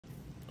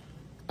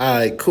All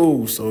right,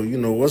 cool. So, you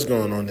know what's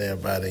going on there,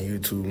 everybody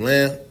in YouTube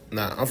land.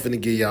 Now, I'm finna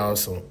give y'all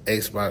some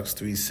Xbox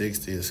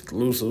 360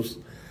 exclusives.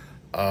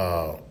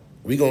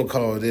 We gonna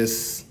call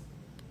this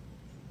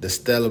the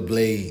Stellar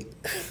Blade,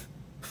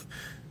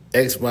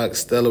 Xbox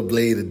Stellar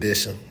Blade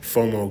Edition,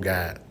 Fomo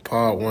Guide,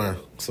 Part 1.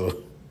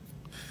 So,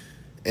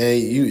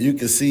 and you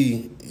can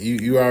see,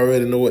 you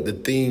already know what the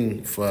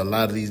theme for a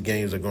lot of these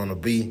games are gonna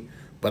be.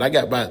 But I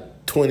got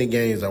about 20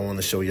 games I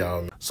wanna show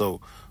y'all.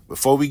 So,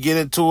 before we get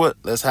into it,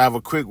 let's have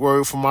a quick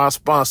word from our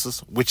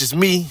sponsors, which is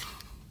me.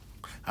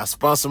 I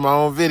sponsor my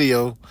own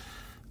video.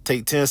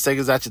 Take 10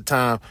 seconds out your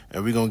time,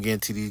 and we're going to get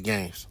into these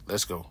games.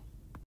 Let's go.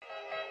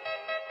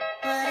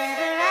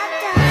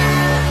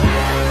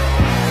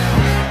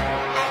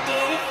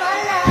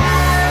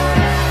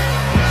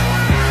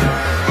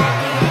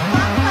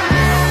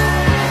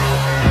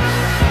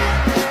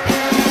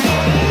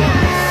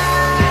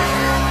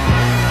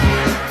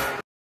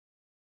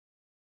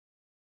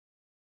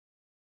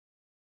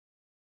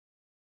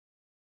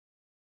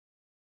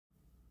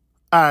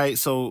 All right,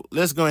 so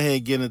let's go ahead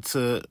and get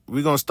into it.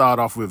 We're going to start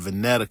off with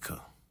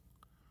Venetica.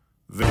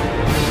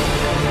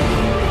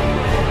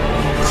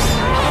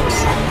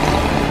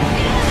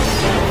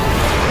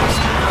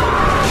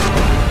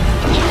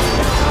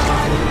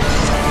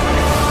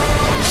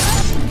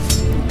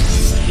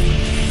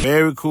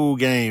 Very cool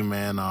game,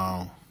 man.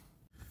 To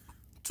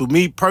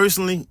me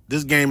personally,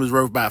 this game is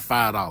worth about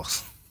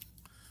 $5.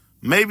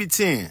 Maybe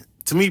 10.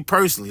 To me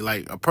personally,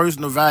 like a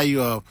personal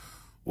value of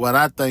what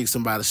I think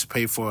somebody should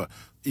pay for it.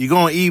 You go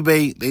on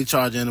eBay, they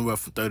charge anywhere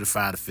from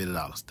 $35 to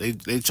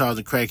 $50. They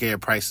charging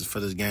crackhead prices for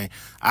this game.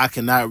 I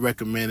cannot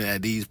recommend it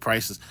at these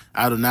prices.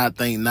 I do not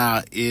think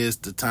now is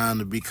the time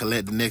to be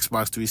collecting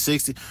Xbox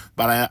 360.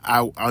 But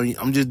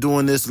I'm just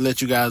doing this to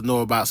let you guys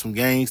know about some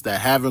games that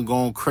haven't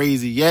gone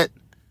crazy yet,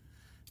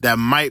 that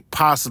might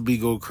possibly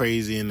go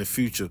crazy in the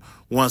future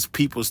once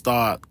people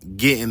start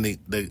getting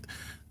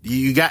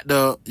you got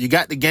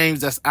the games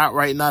that's out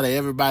right now that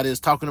everybody is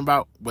talking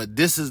about, but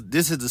this is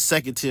the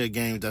second tier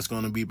game that's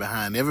going to be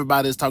behind.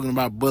 Everybody is talking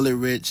about Bullet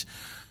Rich,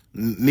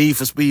 Need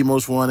for Speed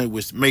Most Wanted,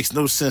 which makes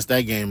no sense.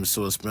 That game is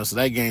so expensive.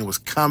 That game was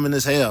coming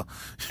as hell.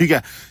 You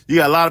got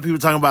a lot of people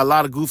talking about a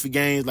lot of goofy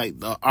games like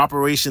the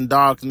Operation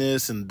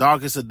Darkness and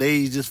Darkest of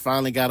Days just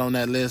finally got on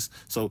that list.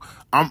 So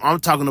I'm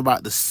talking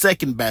about the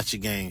second batch of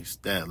games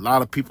that a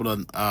lot of people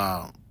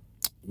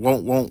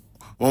won't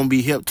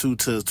be hip to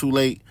till too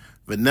late.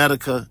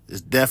 Venetica is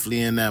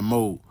definitely in that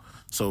mode.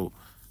 So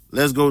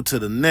let's go to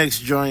the next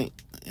joint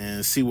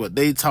and see what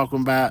they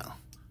talking about.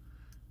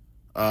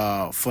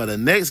 For the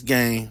next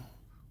game,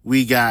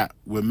 we got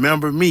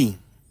Remember Me.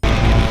 The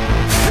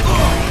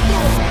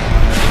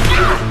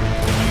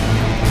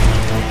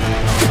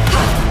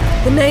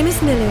name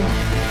is Lillian.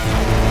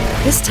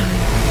 This time,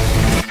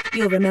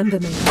 you'll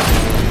remember me.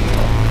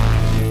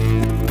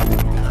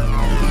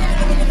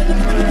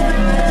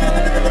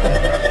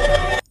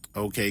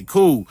 Okay,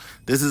 cool.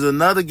 This is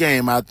another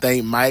game I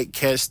think might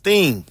catch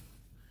steam.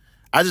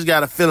 I just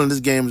got a feeling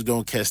this game is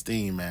going to catch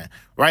steam, man.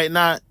 Right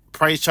now,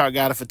 Price Chart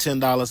got it for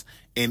 $10,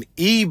 and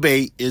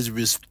eBay is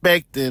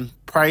respecting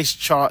Price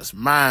Chart's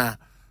mind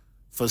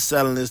for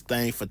selling this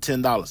thing for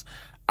 $10.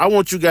 I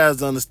want you guys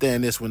to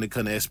understand this when it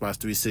comes to Xbox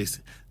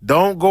 360.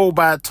 Don't go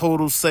by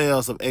total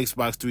sales of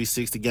Xbox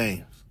 360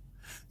 games.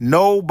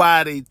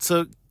 Nobody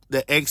took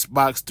the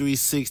Xbox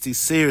 360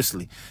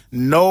 seriously.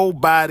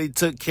 Nobody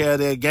took care of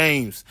their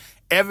games.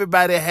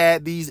 Everybody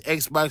had these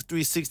Xbox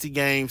 360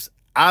 games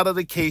out of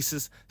the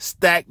cases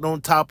stacked on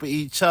top of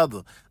each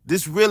other.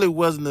 This really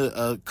wasn't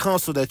a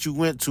console that you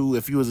went to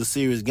if you was a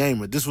serious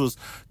gamer. This was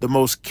the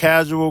most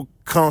casual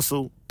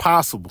console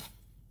possible.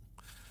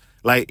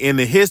 Like in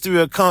the history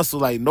of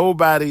console, like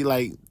nobody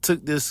like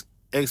took this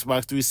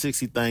Xbox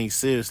 360 thing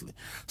seriously.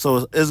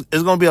 So it's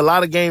gonna be a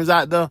lot of games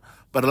out there.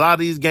 But a lot of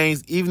these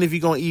games, even if you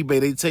go on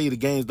eBay, they tell you the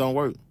games don't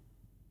work.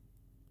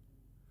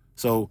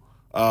 So,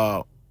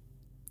 $10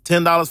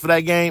 for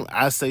that game,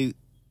 I think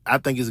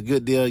it's a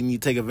good deal. You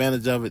need to take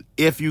advantage of it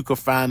if you can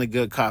find a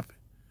good copy.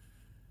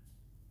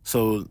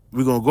 So,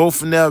 we're going to go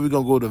from there. We're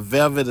going to go to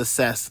Velvet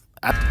Assassin.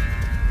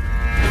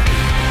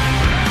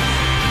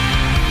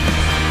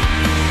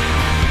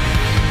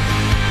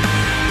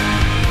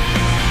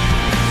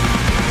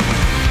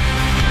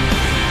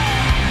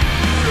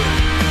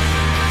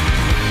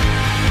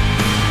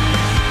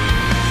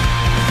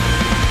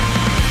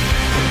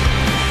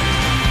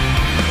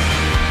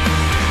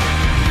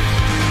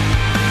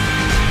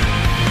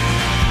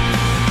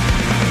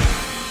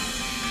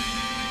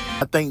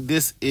 I think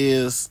this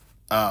is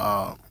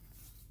a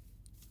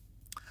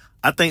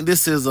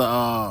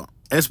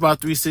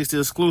Xbox 360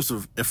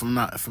 exclusive. If I'm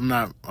not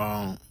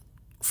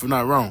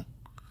wrong,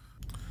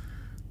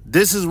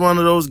 this is one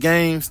of those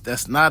games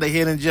that's not a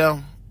hidden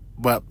gem,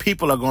 but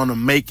people are going to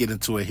make it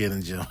into a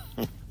hidden gem.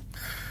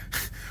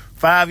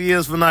 5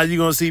 years from now, you're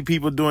going to see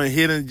people doing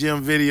hidden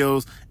gem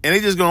videos, and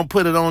they just going to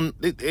put it on.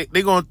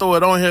 They're going to throw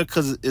it on here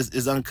because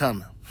it's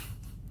uncommon.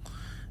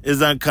 It's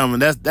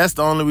uncommon. That's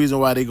the only reason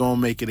why they're going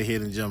to make it a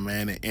hidden gem,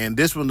 man. And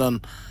this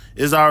one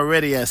is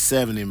already at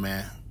 70,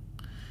 man.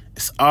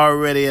 It's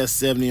already at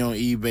 $70 on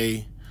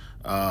eBay.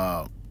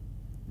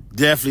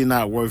 Definitely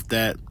not worth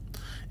that.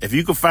 If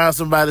you can find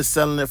somebody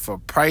selling it for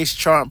price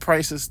chart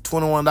prices,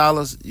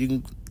 $21, you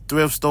can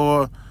thrift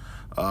store,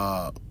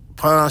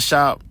 pawn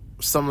shop,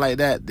 something like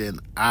that, then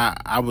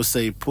I would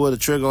say pull the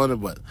trigger on it.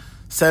 But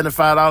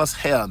 $75,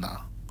 hell no.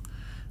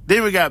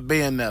 Then we got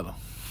Bayonetta.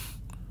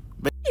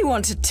 You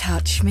want to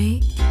touch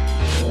me?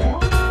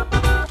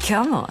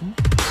 Come on.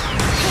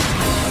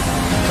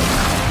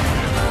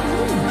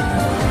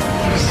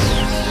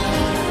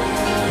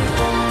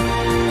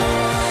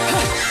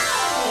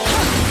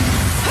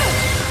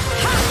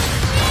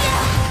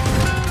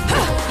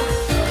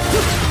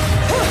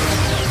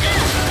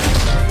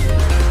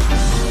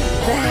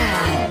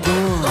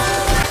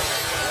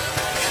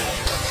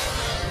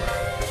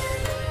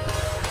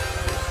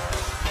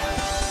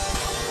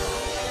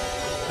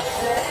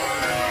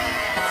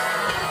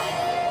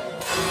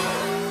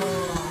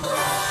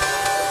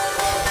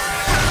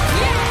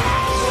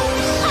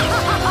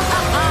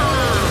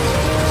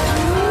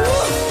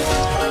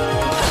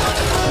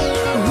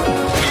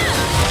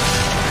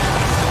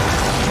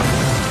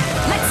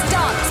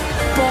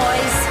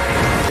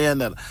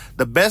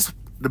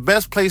 The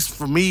best place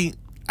for me,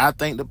 I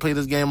think, to play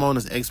this game on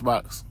is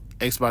Xbox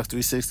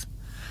 360.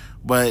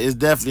 But it's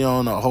definitely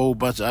on a whole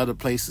bunch of other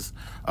places.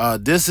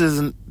 This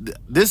isn't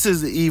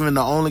even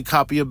the only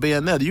copy of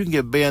Bayonetta. You can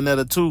get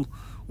Bayonetta 2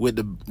 with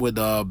the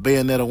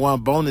Bayonetta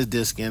 1 bonus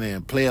disc in it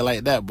and play it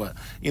like that. But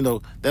you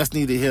know, that's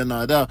neither here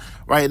nor there.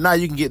 Right now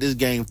you can get this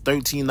game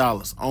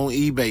 $13 on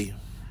eBay.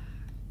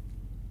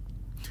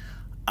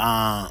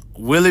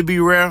 Will it be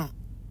rare?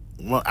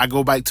 Well, I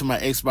go back to my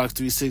Xbox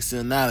 360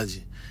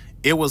 analogy.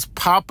 It was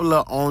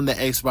popular on the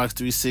Xbox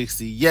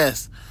 360,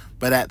 yes,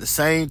 but at the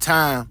same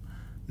time,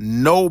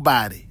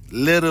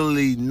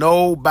 literally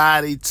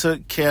nobody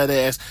took care of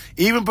their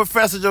even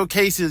Professor Joe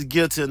Casey is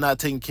guilty of not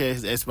taking care of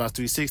his Xbox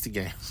 360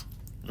 games.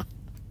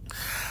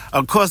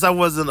 Of course, I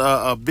wasn't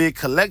a big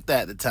collector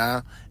at the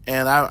time,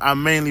 and I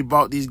mainly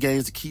bought these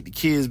games to keep the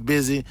kids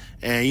busy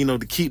and, you know,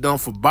 to keep them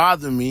from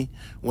bothering me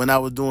when I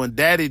was doing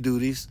daddy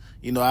duties.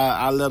 You know,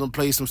 I let them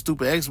play some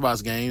stupid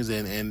Xbox games,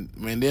 and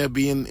when they'll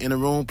be in a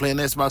room playing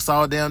Xbox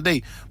all damn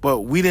day. But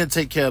we didn't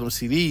take care of them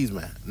CDs,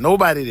 man.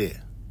 Nobody did.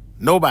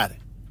 Nobody.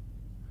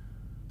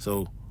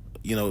 So,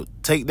 you know,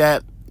 take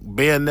that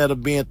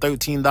Bayonetta being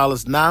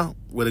 $13 now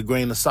with a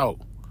grain of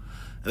salt.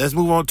 And let's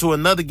move on to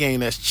another game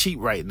that's cheap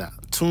right now.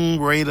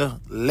 Tomb Raider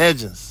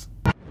Legends.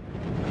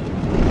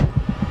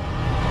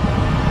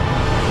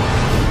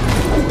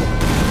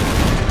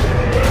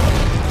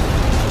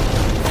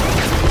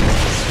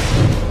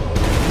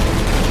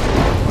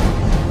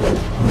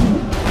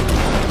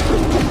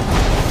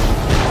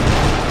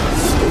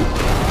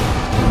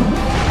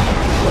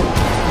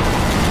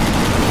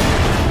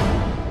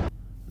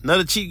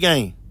 Another cheap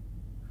game.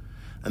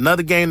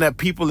 Another game that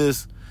people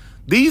is...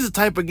 These are the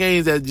type of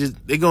games that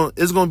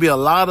it's going to be a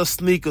lot of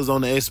sneakers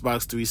on the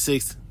Xbox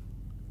 360.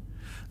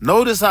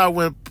 Notice how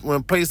when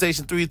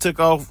PlayStation 3 took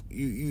off,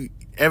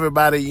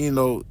 everybody, you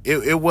know,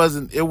 it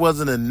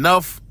wasn't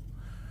enough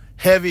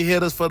heavy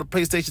hitters for the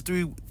PlayStation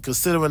 3,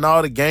 considering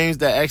all the games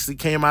that actually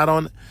came out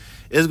on it.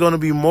 It's going to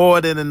be more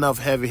than enough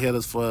heavy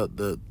hitters for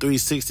the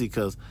 360,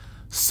 because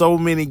so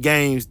many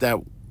games that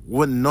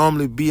wouldn't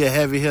normally be a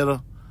heavy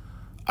hitter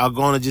are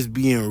going to just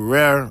be in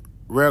rare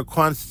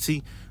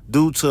quantity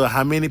due to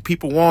how many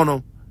people want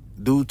them,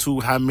 due to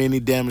how many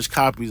damaged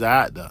copies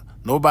are out there.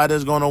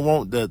 Nobody's going to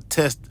want to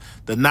test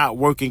the not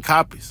working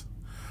copies.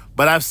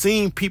 But I've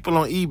seen people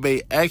on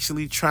eBay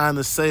actually trying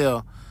to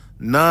sell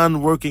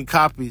non-working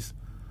copies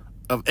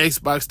of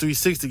Xbox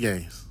 360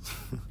 games.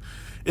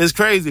 It's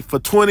crazy. For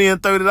 $20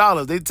 and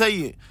 $30, they tell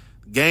you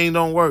game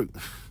don't work.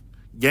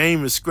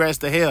 Game is scratched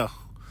to hell.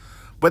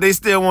 But they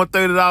still want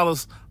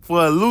 $30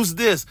 for a loose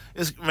disc.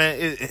 It's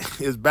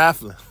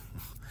baffling.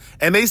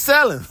 And they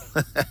selling.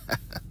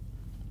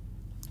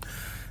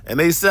 And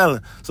they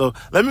selling. So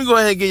let me go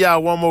ahead and give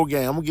y'all one more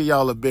game. I'm going to give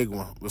y'all a big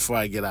one before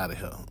I get out of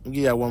here. I'm going to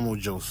give y'all one more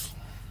juice.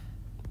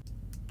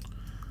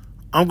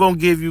 I'm going to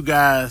give you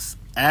guys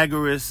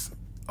Agaris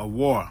A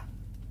War.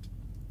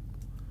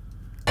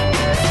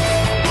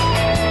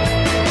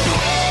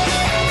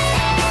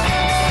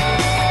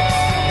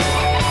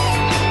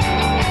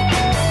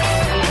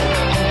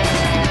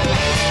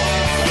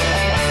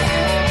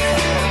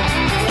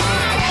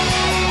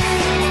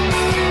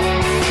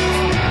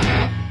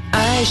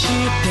愛して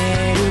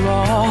るを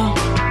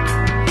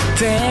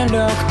全力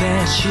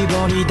で絞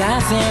り出せ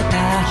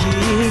た日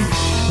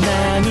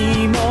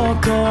何も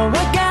怖が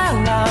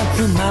ら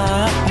ず真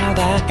っ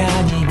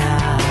裸にな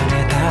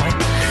れた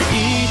言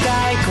いた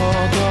いこ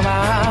とは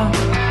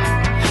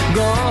ご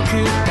く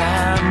単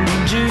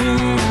純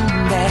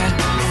で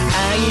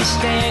愛し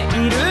てい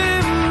る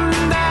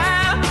んだ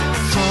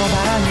そば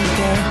にいて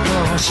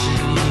ほしい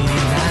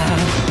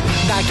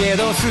なだけ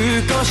ど少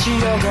し汚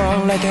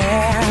れて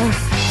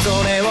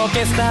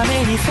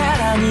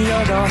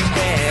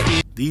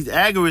These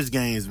Agaris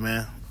games,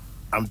 man.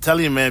 I'm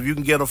telling you, man, if you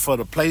can get them for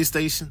the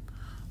PlayStation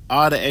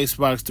or the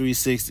Xbox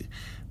 360,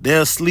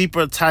 they're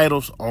sleeper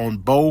titles on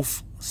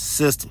both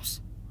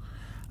systems.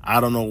 I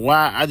don't know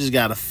why. I just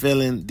got a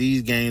feeling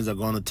these games are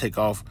going to take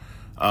off.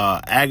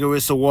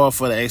 Agarist Award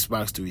for the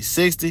Xbox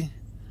 360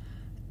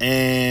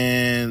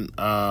 and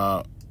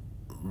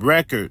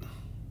Record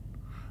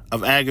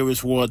of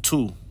Agarist War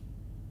 2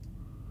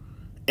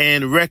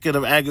 and Record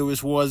of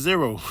Agarist War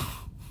 0.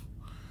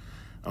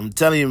 I'm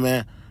telling you,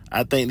 man,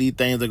 I think these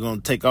things are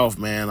going to take off,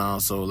 man.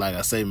 So, like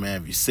I say,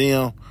 man, if you see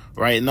them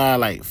right now,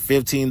 like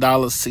 $15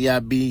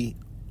 CIB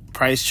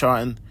price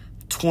charting,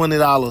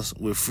 $20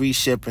 with free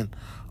shipping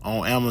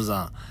on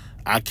Amazon.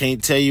 I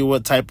can't tell you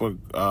what type of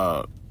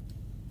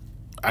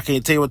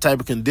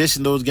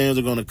condition those games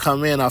are going to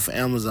come in off of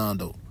Amazon,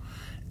 though.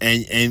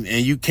 And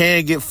you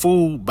can get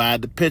fooled by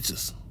the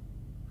pictures.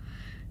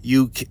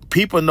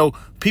 People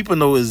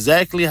know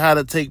exactly how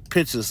to take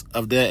pictures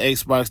of their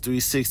Xbox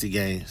 360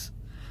 games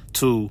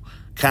to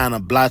kind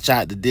of blotch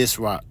out the disc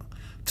rot,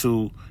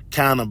 to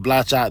kind of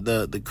blotch out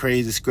the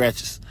crazy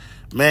scratches.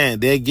 Man,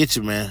 they'll get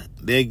you, man.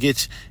 They'll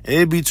get you. And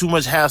it'd be too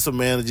much hassle,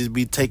 man, to just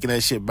be taking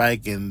that shit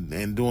back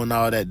and doing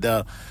all that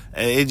stuff.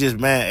 It just,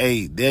 man,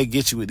 hey, they'll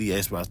get you with the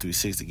Xbox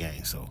 360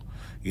 games. So,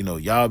 you know,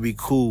 y'all be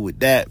cool with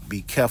that.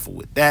 Be careful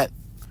with that.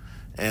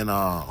 And,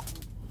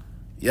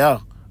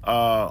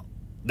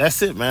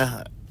 that's it,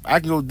 man. I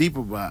can go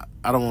deeper, but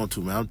I don't want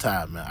to, man. I'm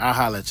tired, man. I'll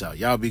holler at y'all.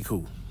 Y'all be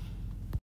cool.